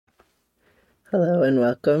Hello and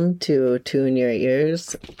welcome to Tune Your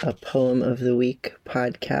Ears, a Poem of the Week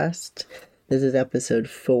podcast. This is episode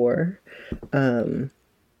 4.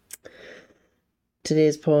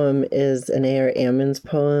 Today's poem is an A.R. Ammons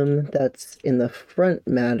poem that's in the front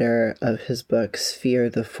matter of his book, Sphere,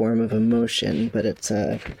 the Form of Emotion, but it's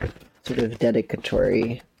a sort of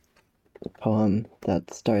dedicatory poem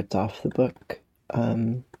that starts off the book.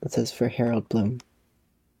 It says, "For Harold Bloom.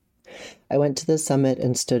 I went to the summit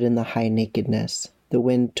and stood in the high nakedness. The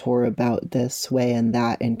wind tore about this way and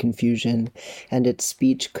that in confusion, and its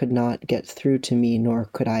speech could not get through to me, nor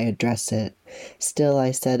could I address it. Still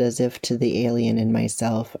I said as if to the alien in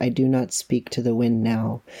myself, I do not speak to the wind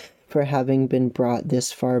now. For having been brought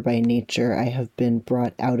this far by nature, I have been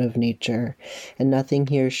brought out of nature, and nothing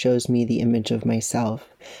here shows me the image of myself.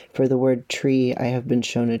 For the word tree, I have been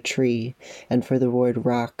shown a tree, and for the word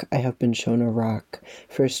rock, I have been shown a rock.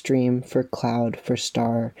 For stream, for cloud, for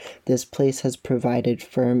star, this place has provided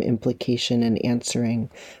firm implication and answering,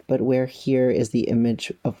 but where here is the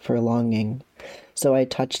image for longing? So I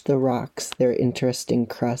touched the rocks, their interesting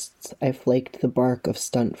crusts. I flaked the bark of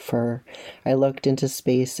stunt fir. I looked into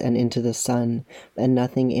space and into the sun, and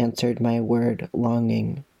nothing answered my word,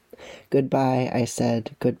 longing. Goodbye, I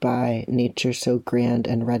said, goodbye, nature so grand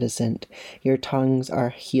and reticent. Your tongues are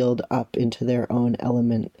healed up into their own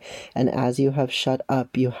element, and as you have shut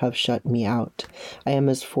up, you have shut me out. I am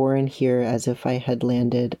as foreign here as if I had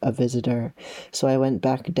landed a visitor. So I went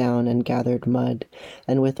back down and gathered mud,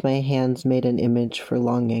 and with my hands made an image for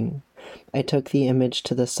longing. I took the image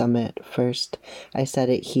to the summit. First, I set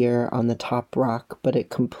it here on the top rock, but it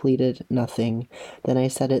completed nothing. Then I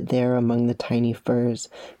set it there among the tiny firs,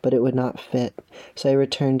 but it would not fit. So I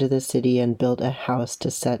returned to the city and built a house to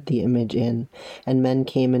set the image in. And men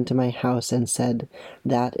came into my house and said,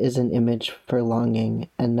 that is an image for longing,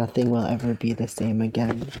 and nothing will ever be the same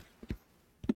again."